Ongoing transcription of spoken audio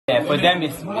Yeah, for them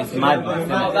it's madness.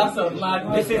 No, that's a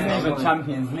mad. This isn't even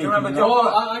Champions League.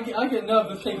 I get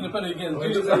nervous taking the penalty against.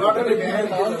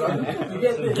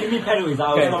 Give me penalties.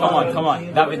 Okay, come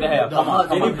on, David De Gea, come on.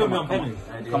 They didn't put me on penalties.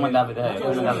 Come on, David De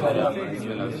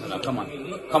Gea. Come on.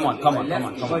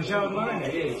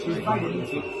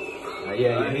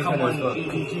 Yeah, come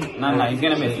on. No, he's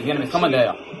gonna miss. Come on, De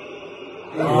Gea.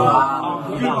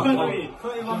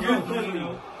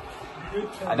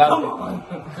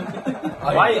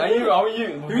 Why are you?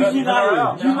 Who's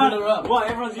United? You man, what?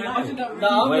 Everyone's United. No,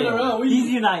 I'm Villarreal. He's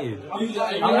United. I'm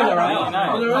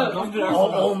Villarreal.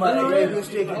 Oh my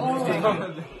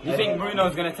God. You think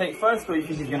Bruno's gonna take first, or you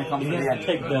think he's gonna come to the end?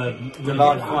 Take the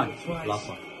last one.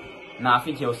 Nah, I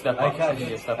think he'll step up.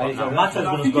 Mata's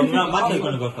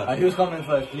gonna go first. Who's coming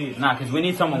first, please? Nah, because we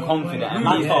need someone confident.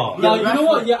 No, you know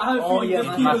what? Yeah, I have this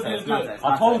keeper's gonna do it.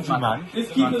 I told you, man.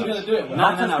 This keeper's gonna do it.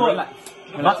 No, relax.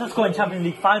 Mata's scoring Champions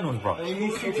League finals, bro. No,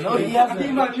 he hasn't.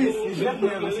 He might miss. He's left me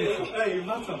ever since. Hey,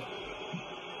 Mata.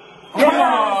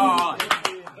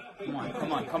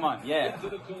 Come on, yeah.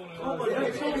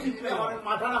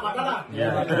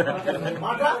 Yeah.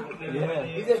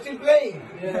 He's still playing.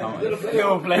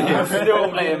 Still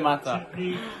playing Mata.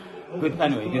 Good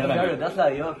penalty. That's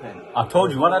like your pen. I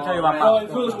told you, what did I tell you about Oh, Mata?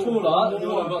 it feels taller. You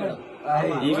know what?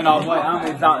 Even our boy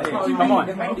Ahmed's out here. Come on.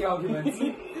 He's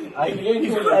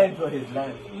playing for his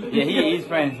life. Yeah, he's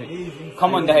praying for it.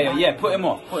 Come on, De Gea. Yeah, put him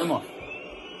off.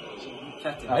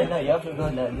 I know, you have to go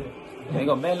there. They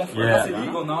got bare left. Yeah. That's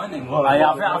illegal now, isn't it?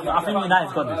 I think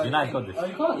United's got this. United's got this. Oh,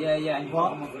 you can't? Yeah.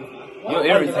 You're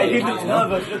irritating me.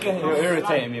 Nervous, look at him. You're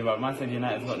irritating me, bro. Man said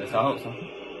United's got this. I hope so.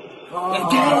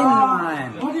 Again,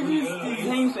 man. What did you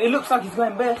see? It looks like he's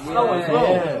going bare slow as well.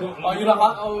 Yeah. Oh, you know,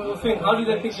 how do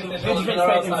they think in this? Who do you think's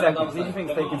taking seconds? Who do you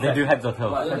think's taking They do seconds? heads or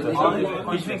tails. Who do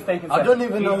you think's taking seconds? I don't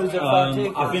even know who's the first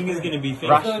taker. I think it's going to be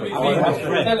Rashford.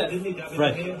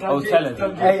 Fred. Oh, tell us.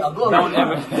 Hey, I got Don't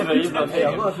ever. He's not Hey, I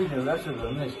taking got a it. feeling Rashford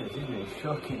will miss because he's been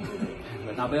shocking today.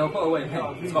 Now, but he'll put away.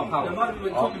 He's got power.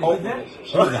 Who's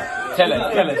Tell us.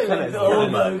 Oh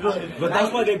my God. But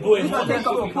that's why they bought him. They've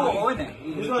got a portal, isn't it?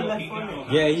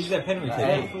 Yeah, he's their penalty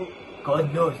taker.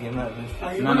 God knows he might miss.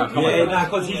 No, come Yeah, on. nah,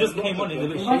 because he just came on. He's a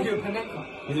bit shaky.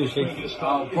 He's a bit shaky.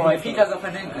 Boy, if he does a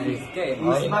Panenka, he's getting.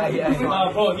 Bro,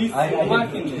 he's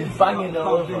whacking it. He's banging it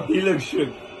over. He looks shook.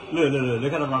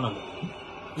 Look at him run up.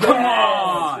 Come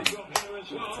on!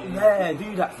 Yeah,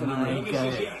 do that for me.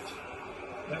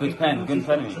 Good penalty.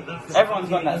 Everyone's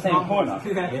got that same corner.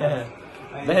 Yeah.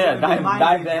 There,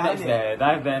 dive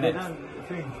there next.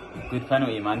 Good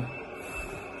penalty, man.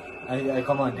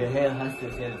 Come on, the hair has to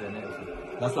save the next.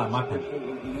 That's like my pen.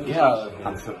 Yeah.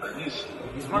 I'm shook.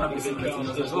 He's one of his secrets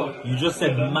as well. You just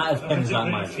said Matt's pen is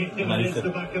like mine. And then he said,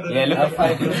 Yeah, look at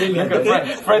Fred.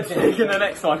 Fred's taking the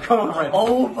next one. Come on, Fred.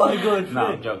 Oh my God.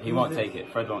 Nah, joke. He won't take it.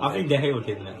 Fred won't. I think De Gea will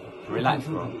take the next. Relax,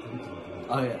 bro.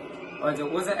 Oh yeah.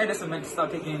 Wasn't Edison meant to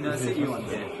start taking the City one?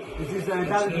 This is David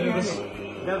Villa.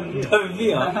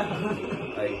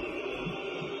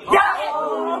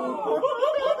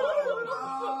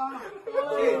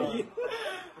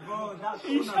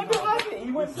 He should have had it.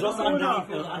 He went Just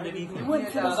underneath. He went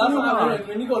to the That's corner. what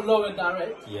when you go low and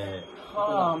direct. Yeah.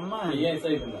 Oh man. He ain't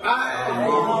saving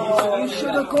that. You should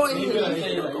have got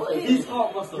it. His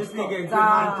heart must have stopped.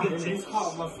 His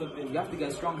heart must have been. You have to get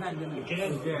a strong hand, didn't you?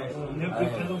 Every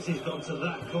penalty's gone to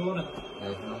that corner.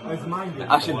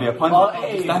 I should be a punter.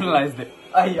 Just analysed it.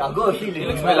 Hey, I got a feeling. He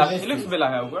looks a bit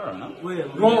like Aguero, no?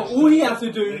 Bro, all he has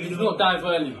to do is not dive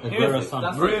early. Aguero's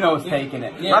son. Bruno's taking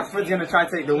it. Yeah. Rashford's going to try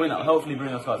to take the winner. Hopefully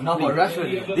Bruno scores. No, but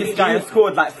Rashford. This guy has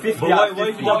scored like 50 out of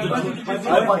 50.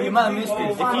 But he might miss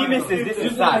this. If he misses, this is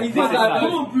He's sad. not This is dive. sad.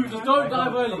 Come on, Bruno. Don't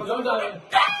dive early. Don't dive early.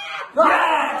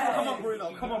 Yes!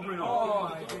 Come on, Bruno.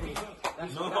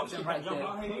 That's the captain right there.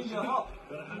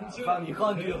 Fam, you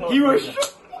can't do it. He was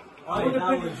I was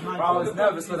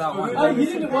nervous for that one. Why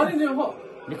didn't you do what?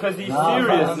 Because he's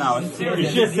serious now. He's You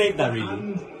serious. should have saved that,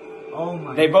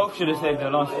 really. They both should have saved their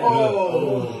last No,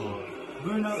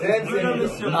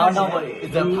 but it's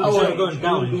the power. Should going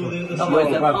down. No, but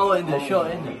it's the power in the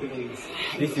shot, isn't it?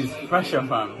 This is pressure,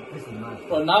 fam.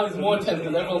 Well, now it's more tense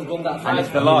because everyone's gone that And side. it's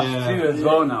the last two as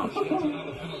well now.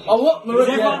 Oh, what?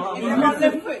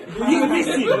 He's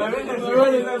missing. We're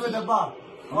running over the bar.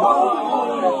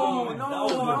 Oh,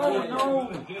 no.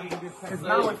 Because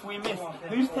now if we miss,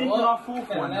 who's taking our fourth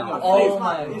one now? Oh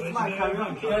my. It's my carry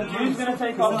on. Who's going to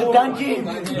take our fourth one? No,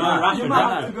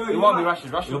 Rashford. It won't be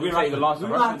Rashford. Rashford will take the last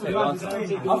one. Rashford will take the last one.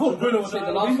 I thought Bruno would take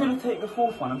the last Who's one. going to take the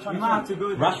fourth one? I'm trying You might have to to go.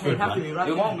 Rashford, It have to be man.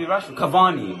 It won't be Rashford.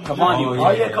 Cavani. Cavani will Oh,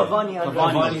 take yeah, it. Cavani,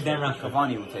 then Rashford.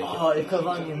 Cavani will take it. Oh, if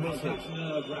Cavani misses.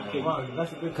 Wow,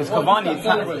 that's a good. Because Cavani is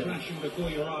talented. Flashing before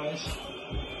your eyes.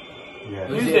 Yeah.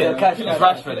 Who's it? It's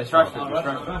Rashford. It's Rashford. It's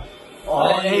Rashford.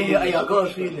 Oh, hey, I got a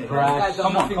feeling.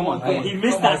 Come on. He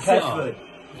missed that sitter.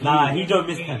 Nah, he don't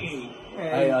miss pens.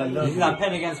 Hey, I love This is that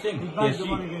pen against him. He bagged the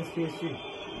one PSG. against PSG.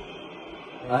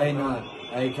 I know.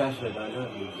 Hey, Cashford, I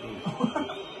love you.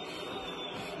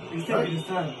 He's taking his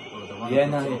time. Yeah,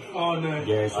 no. Oh no.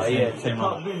 Yeah, it's the Yeah, same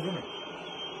top run. wins, isn't it?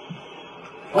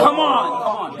 Come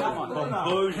on.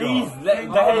 Composure. Please, let De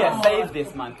Gea save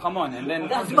this, man. Come on, and then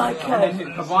That's my catch.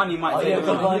 Cavani might take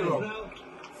the Cavani.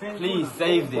 Please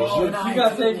save this. You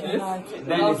guys take this.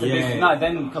 Then it's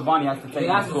then Cavani has to take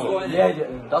the score. Yeah,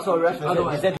 that's what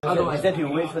Rashford said. He said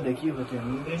he'll wait for the keeper to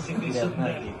move. Yeah, no,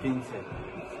 he thinks it.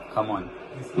 Come on.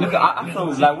 Look, I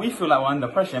feel like we feel like we're under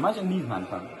pressure. Imagine these man,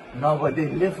 fam. No, but they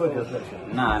live for the pressure.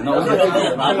 Nah, no.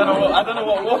 I don't know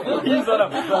what he's on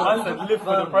about. I said live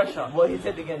for the pressure. What he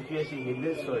said against PSG, he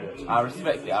lives for it. I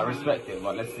respect it,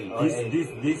 but let's see.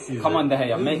 This is. Come on, De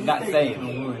Gea, make that save.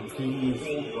 Please.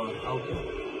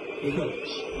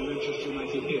 Manchester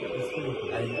United here.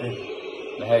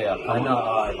 De Gea, I come know. on.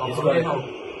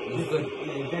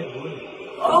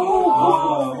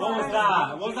 Oh, what was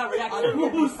that? What was that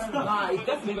reaction? Nah, it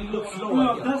definitely looks slow.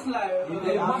 No, that's like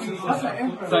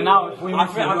So now if we I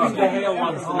miss, think De Gea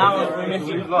won. now if we miss,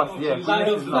 we've lost. Yeah, if Like,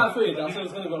 we it miss, was we've lost. 3. That's what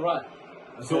it's going to go right.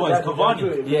 So what, it's Cavani?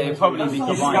 Yeah, it'll probably be He's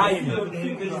Cavani. skying it.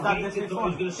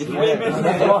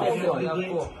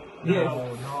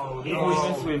 If we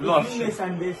miss, we've lost.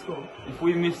 If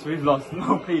we miss, we've lost.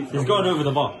 No, please. He's going over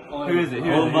the bar. Who is it?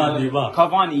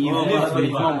 Cavani, you've lived for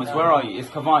these moments. Where are you? It's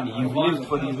Cavani. You've lived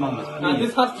for these moments. And Please.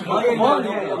 this has to go.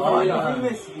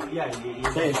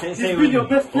 Say with your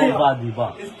best player.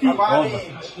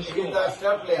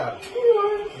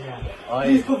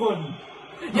 Please, Cavani.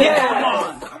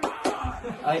 Yeah!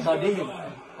 I got this.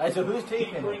 So who's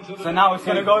taking it? So now it's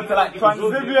gonna go to like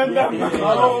Transvivian.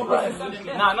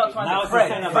 Nah, not Trans.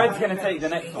 Fred. Fred's gonna take the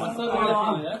next one.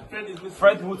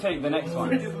 Fred will take the next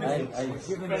one. It's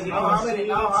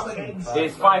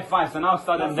 5-5. So now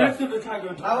sudden death.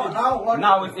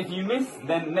 Now if you miss,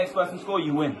 then next person score,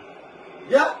 you win.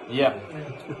 Yeah? Yeah.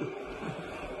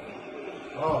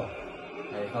 Oh.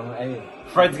 Hey, come on, hey.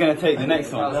 Fred's gonna take the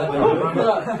next one.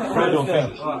 Fred or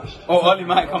Finn? Oh, Ollie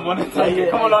might come on and take it.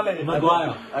 Come on, Ollie.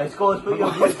 Maguire. Hey, Scores, put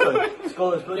your voice on.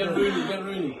 Scores, put your voice Get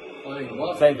Rooney.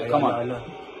 Save it. Come on.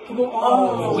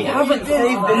 Oh, We haven't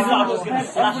saved this. I'm just gonna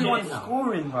slash it Everyone's in now.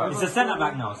 scoring, bro. It's a centre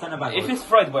back now. Centre back. If it's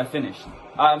Fred, we're finished.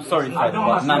 I'm sorry, Fred,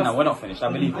 but no, we're not finished. I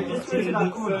believe you.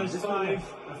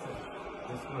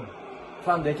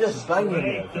 Fam, they're just banging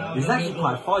it. It's actually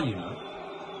quite far, you know.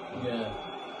 Yeah.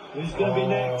 Who's going to be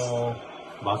next?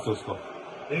 But I still score.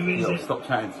 Who is Yo, it? stop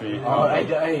chatting to me. Oh, hey,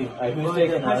 who's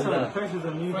taking it? Pressure's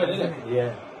a new Fred, isn't it?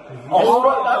 Yeah.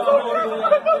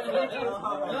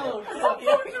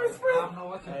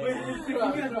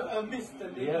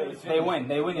 They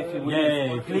win if you win.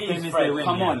 Yeah, if they Please, miss, Fred, they win,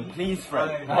 come yeah. on, please,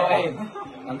 Fred. Hey,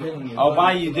 I'm telling you. I'll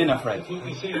buy you dinner, Fred.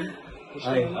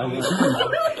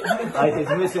 I is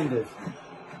missing this.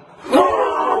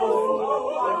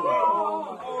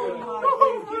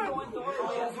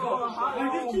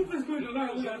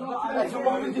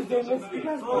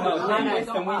 We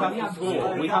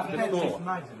have to score.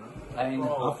 I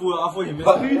thought you missed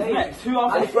But who's next? Who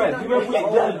after Fred? Who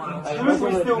have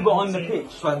we still got on the pitch?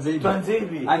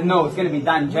 Transabi. And no, it's gonna be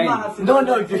Dan James. No,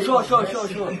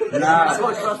 sure.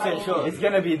 Nah, Sure. it's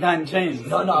gonna be Dan James.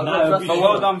 No, But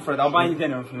well done, Fred. I'll buy you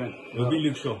dinner if you win. It'll be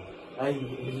Luke Shaw. Hey,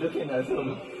 he's looking at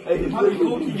him. Hey, he's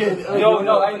looking again.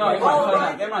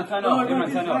 Everyone turn off.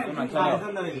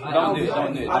 Don't do it.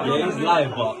 Yeah, he's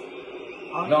live, but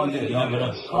Don't do it. you never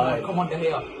know. Come on, De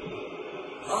Gea.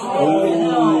 Oh,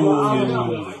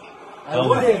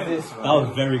 What is this, that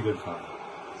was very good, fun.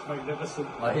 It's magnificent.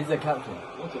 He's the captain.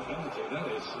 What a penalty that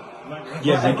is. Magnificent.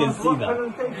 Yes, I can see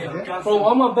that. Bro,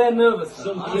 I'm a bit nervous.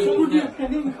 No,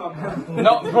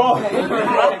 bro.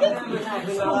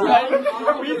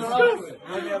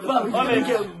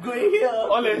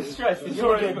 Ole is stressed. He's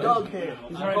already Dog here.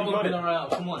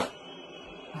 Come on.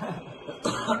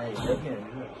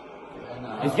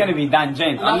 It's gonna be Dan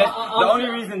James. Unless the only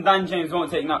reason Dan James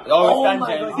won't take now. Oh, it's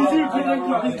Dan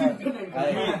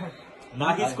James.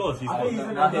 Nah, he scores.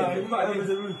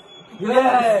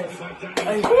 Yes.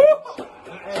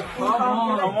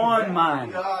 Come on,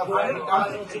 man.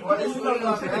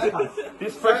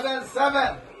 This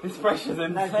pressure's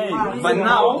insane. But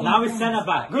Now it's centre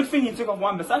back. good thing you took off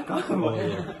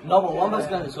Wan-Bissaka. No, but one was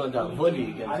going to score that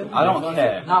volley again. I don't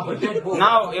care. Nah, but dead ball.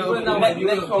 Now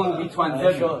next one will be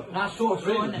Twanzebe. Nah, short,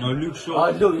 short. No, Luke Oh, Shaw.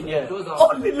 look, yeah.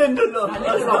 Oh, Lindelof.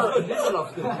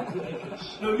 Lindelof's good.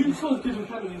 No, Luke Shaw's good with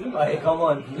penalties, isn't he? Hey, come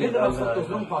on. Lindelof's got those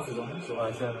long passes on him.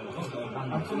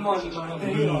 Come on,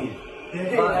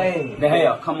 Hey. De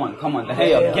Gea, come on, De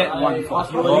Gea, get one for us.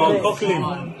 Oh,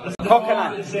 Coquelin.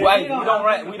 Coquelin, wait,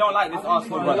 we don't like this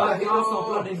Arsenal brother. This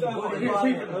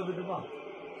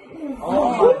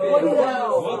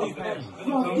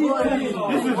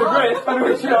is the greatest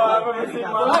penalty show I've ever seen in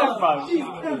my life, man.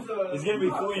 It's going to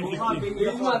be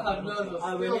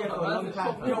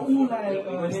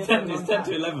 40-50. It's 10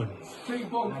 to 11.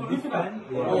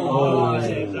 Oh,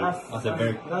 that's a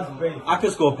very... I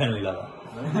could score a penalty like that.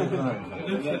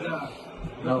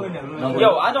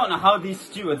 Yo, I don't know how these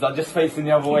stewards are just facing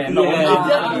the other way and not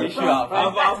Yeah. Luke Shaw.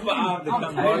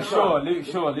 Luke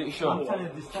Shaw. Luke Shaw.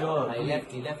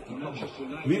 Lefty.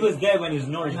 We was there when his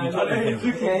Norwich beat Tottenham.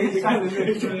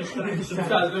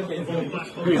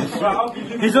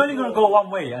 He's only going to go one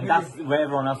way, and that's where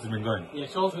everyone else has been going. Yeah,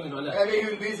 Shaw's going to go left. Maybe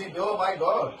he'll visit. Oh my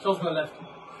God. Shaw's going left.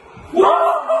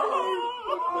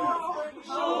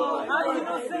 How did you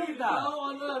not save that?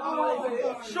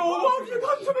 Shaw, what have you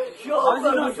done to me? How is he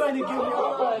not trying to give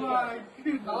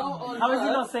me How has he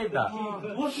not saved that?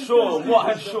 Shaw, what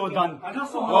has Shaw done?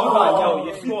 Well done, yo,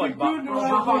 you scored, but...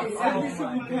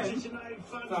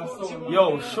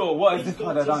 Yo, Shaw, what has this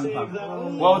brother done,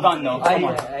 fam? Well done, though,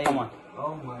 come on.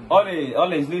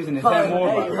 Ole's losing his head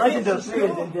more, bro. Imagine the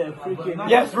players in there freaking.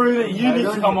 Yes, Rooney, you need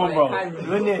to come on, bro.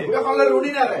 Rooney.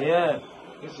 Yeah.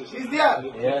 He's there.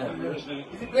 Yeah. Is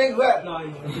he playing well? No,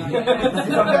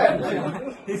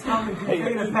 He's coming to play the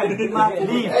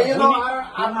Hey, you know,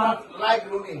 I'm not like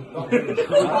Rooney.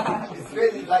 His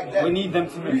face is like that. We need them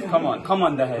to move. Come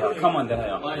on, De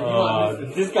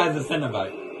Gea. This guy's a centre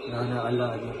back. No,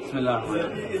 Allah. Bismillah.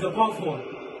 It's a box one.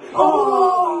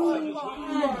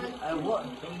 What?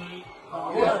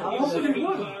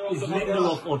 Is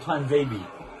Lindelof or Twanzebe?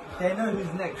 They know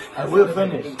who's next. And we'll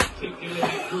finish.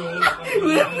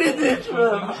 We'll finish, bro.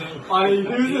 I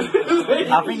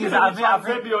think it's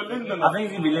going to be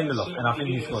Lindelof, and I think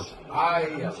he scores.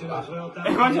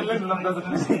 Imagine Lindelof doesn't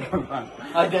play.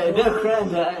 They're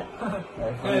friends, right?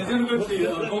 It's going to go to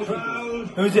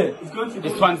Who's it? It's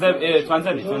Twanzebe.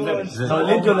 No,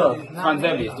 Lindelof.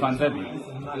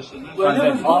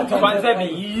 Twanzebe,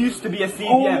 you used to be a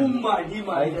CDM. Oh my, he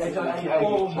might. They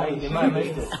might have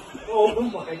missed it. Oh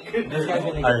my goodness. This guy's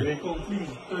gonna Hey. get it. Please,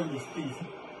 don't miss, please.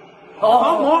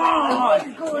 Come on!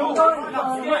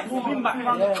 Spin back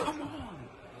round.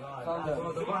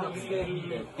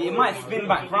 It might spin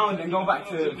back round and go back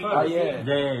to first. Oh, yeah.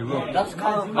 Yeah, he will. That's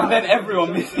calm. And then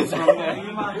everyone misses from there.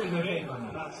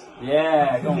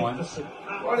 Yeah, come on.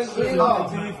 What is going on?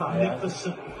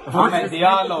 Ahmed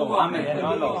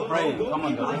Diallo, pray. Come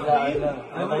on, guys.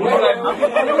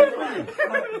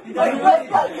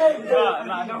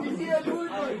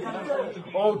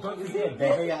 Oh, don't you see it?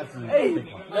 They have to.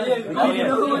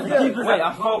 Wait,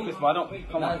 I focus, but I don't.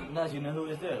 Come on. Naz, you know who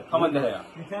is there? Come on, there.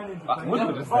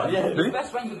 Woodward is there. Yeah. He's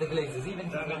best friends with the Glazers, even.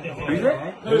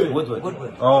 Who's it?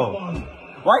 Woodward. Oh.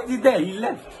 Why is he there? He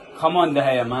left. Come on, De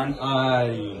Gea, man. I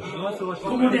love you.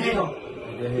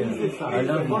 I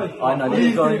know,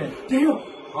 this guy.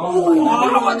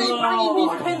 How are they banging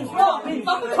these pins? Top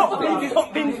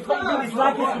bins. It's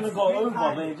like it's gonna go over,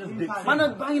 but it just dips. Man,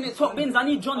 are banging it top bins. I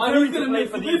need John Terry to play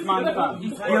for these man, fam.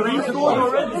 He scored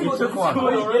already. He took one.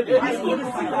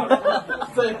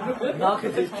 No,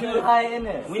 because it's too high,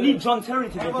 innit? We need John Terry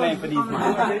to be playing for these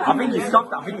man. I think he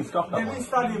stopped that one.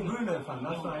 studying Bruno, fam.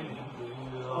 That's why.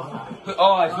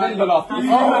 Oh, it's Lindelof.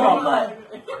 Oh, my.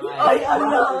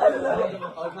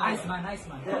 Iceman.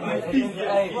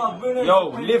 Yo,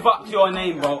 live up to your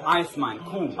name, bro. Iceman.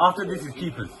 Cool. After this is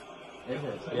keepers.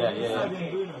 Yeah.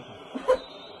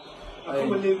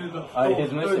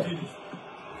 He's missing.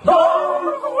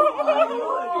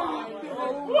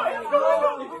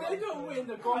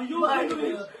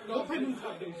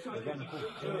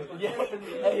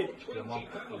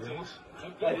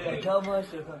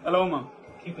 Hello, man.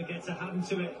 Keeper gets a hand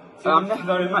to it. I'm next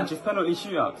very match. It's penalty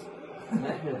shootouts.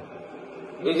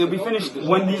 It'll be finished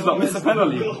when these lot miss a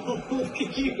penalty.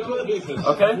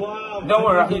 Okay? Wow. Don't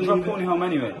worry, I can drop Courtney home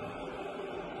anyway.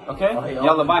 Okay?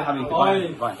 Yalla, bye, Habib. Bye.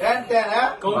 Bye. 10,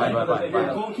 huh? Bye, bye, bye, bye.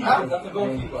 Huh?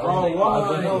 Oh,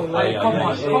 wow. Come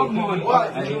on. What?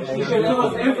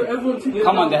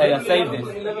 Come on, De Gea, save this.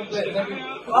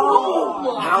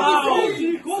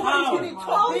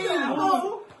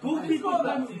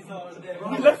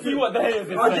 Let's see what De Gea is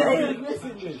saying.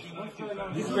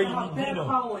 This is where you need Dino.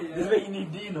 This is where you need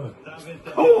Dino.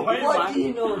 Oh, wait, What man. do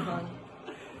you know, man?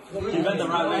 He went the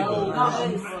right way.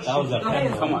 That was a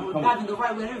pen. Come on, come on. Having the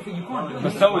right way and everything, you can't do it.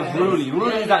 But so is Rooney.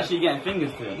 Rooney's actually getting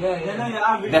fingers to it. Yeah, they know your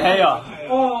average. De Gea.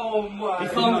 Oh my.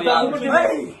 He's not the average.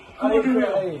 Hey! Come on,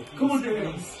 Daniel. Come on,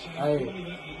 Daniel.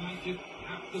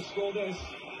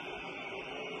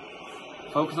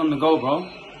 Focus on the goal, bro.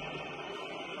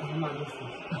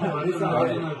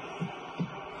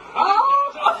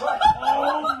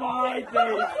 Oh my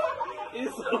days.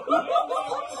 It's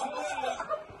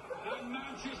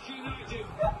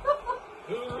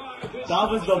that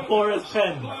was the poorest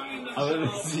pen I've ever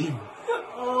seen.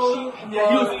 Oh, yeah,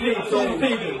 he was paid. Someone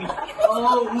paid him.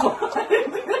 Oh my!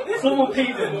 Someone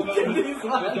paid him. Look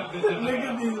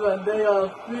at these man, they are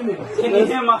finished. Can you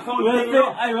hear my phone?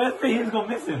 Where's Fahim's gone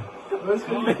missing?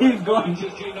 Fahim's gone.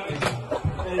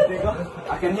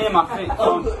 I can hear my feet.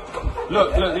 Look.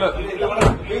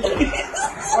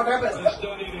 What happened?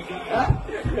 Huh?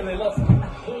 They lost.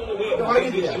 Why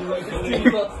is it? Team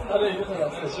lost.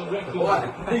 What?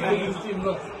 His team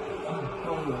lost.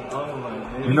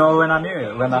 You know when I knew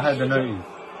it? When I heard the noise.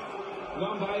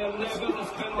 Won by 11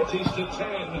 penalties to 10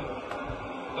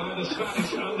 by the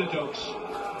Spanish underdogs.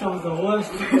 That was the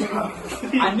worst.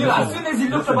 I knew as soon as he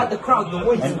looked up at the crowd, the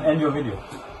voice. End your video.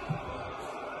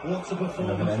 What a You're gonna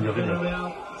performance end your for video.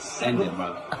 Villarreal. Send it,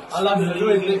 bro. I love it. The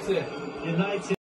noise next year. United.